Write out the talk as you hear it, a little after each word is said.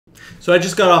So I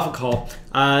just got off a call.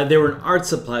 They were an art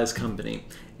supplies company,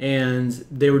 and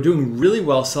they were doing really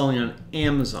well selling on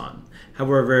Amazon.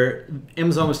 However,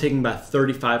 Amazon was taking about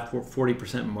 35 or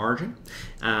 40% margin.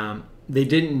 They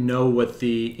didn't know what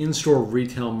the in-store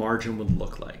retail margin would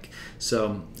look like.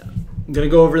 So I'm going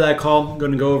to go over that call. I'm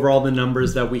going to go over all the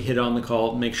numbers that we hit on the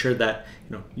call, make sure that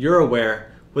you're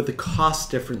aware what the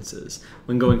cost difference is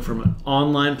when going from an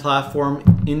online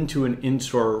platform into an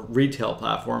in-store retail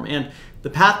platform, and the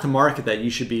path to market that you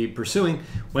should be pursuing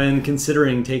when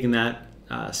considering taking that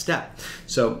step.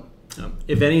 So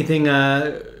if anything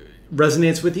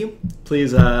resonates with you,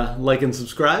 please like and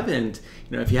subscribe, and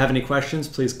if you have any questions,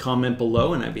 please comment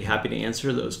below and I'd be happy to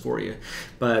answer those for you.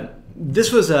 But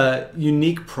this was a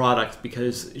unique product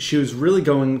because she was really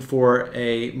going for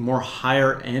a more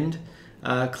higher end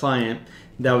client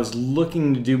that was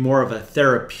looking to do more of a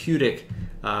therapeutic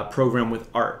program with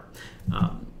art.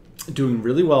 Doing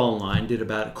really well online, did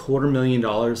about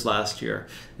 $250,000 last year.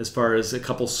 As far as a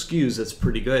couple SKUs, that's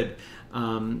pretty good.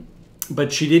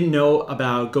 But she didn't know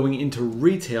about going into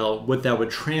retail, what that would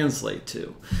translate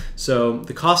to. So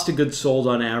the cost of goods sold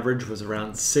on average was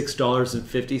around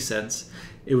 $6.50.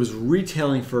 It was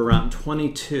retailing for around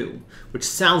 $22, which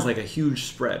sounds like a huge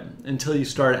spread until you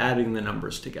start adding the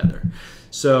numbers together.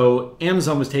 So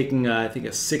Amazon was taking, I think, a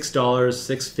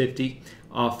 $6.50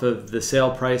 off of the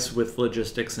sale price with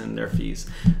logistics and their fees.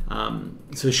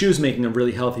 So she was making a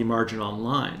really healthy margin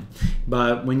online.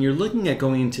 But when you're looking at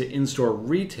going into in-store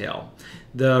retail,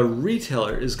 the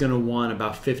retailer is going to want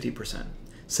about 50%.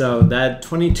 So that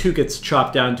 22 gets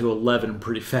chopped down to 11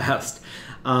 pretty fast.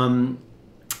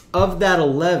 Of that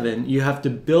 11, you have to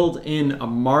build in a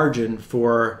margin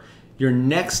for your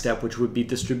next step, which would be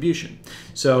distribution.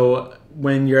 So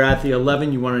when you're at the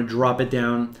 11, you want to drop it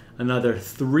down another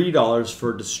 $3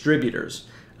 for distributors,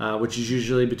 which is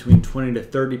usually between 20 to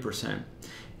 30%.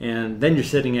 And then you're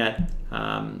sitting at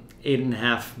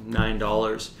 $8.50,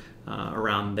 $9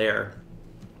 around there.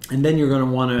 And then you're going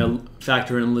to want to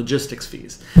factor in logistics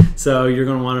fees. So you're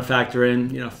going to want to factor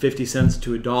in 50 cents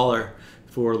to $1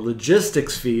 for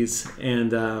logistics fees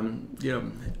and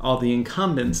all the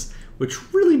incumbents,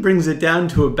 which really brings it down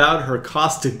to about her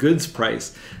cost of goods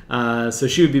price. So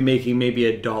she would be making maybe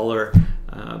 $1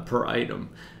 per item,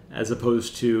 as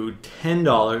opposed to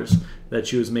 $10 that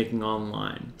she was making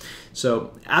online.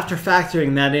 So after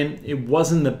factoring that in, it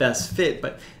wasn't the best fit,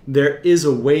 but there is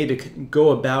a way to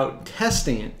go about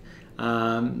testing it,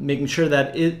 making sure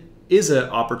that it is an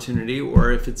opportunity,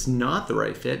 or if it's not the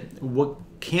right fit, what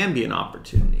can be an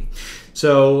opportunity.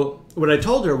 So what I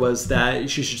told her was that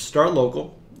she should start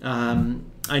local.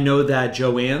 I know that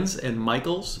Joann's and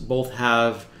Michael's both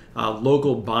have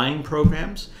local buying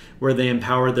programs where they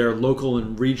empower their local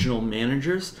and regional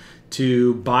managers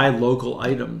to buy local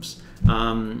items.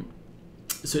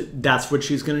 So that's what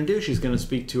she's going to do. She's going to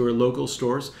speak to her local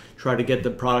stores, try to get the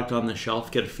product on the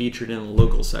shelf, get it featured in the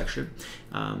local section,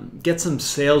 get some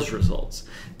sales results.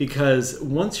 Because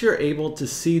once you're able to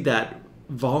see that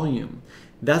volume,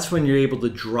 that's when you're able to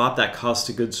drop that cost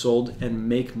of goods sold and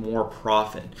make more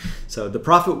profit. So the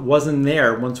profit wasn't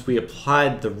there once we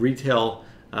applied the retail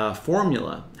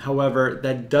formula. However,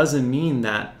 that doesn't mean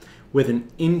that with an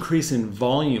increase in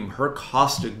volume, her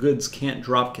cost of goods can't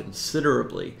drop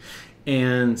considerably.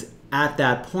 And at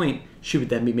that point, she would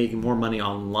then be making more money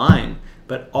online,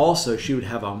 but also she would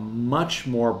have a much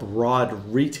more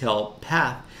broad retail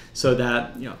path, so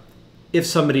that if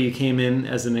somebody came in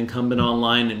as an incumbent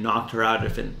online and knocked her out,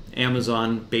 if an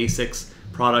Amazon Basics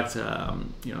product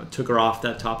took her off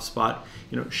that top spot,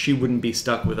 she wouldn't be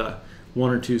stuck with a 1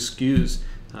 or 2 SKUs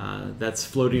that's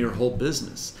floating her whole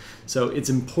business. So it's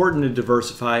important to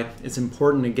diversify. It's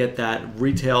important to get that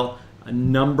retail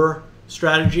number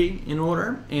strategy in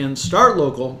order and start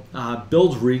local,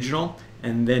 build regional,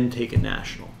 and then take it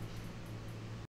national.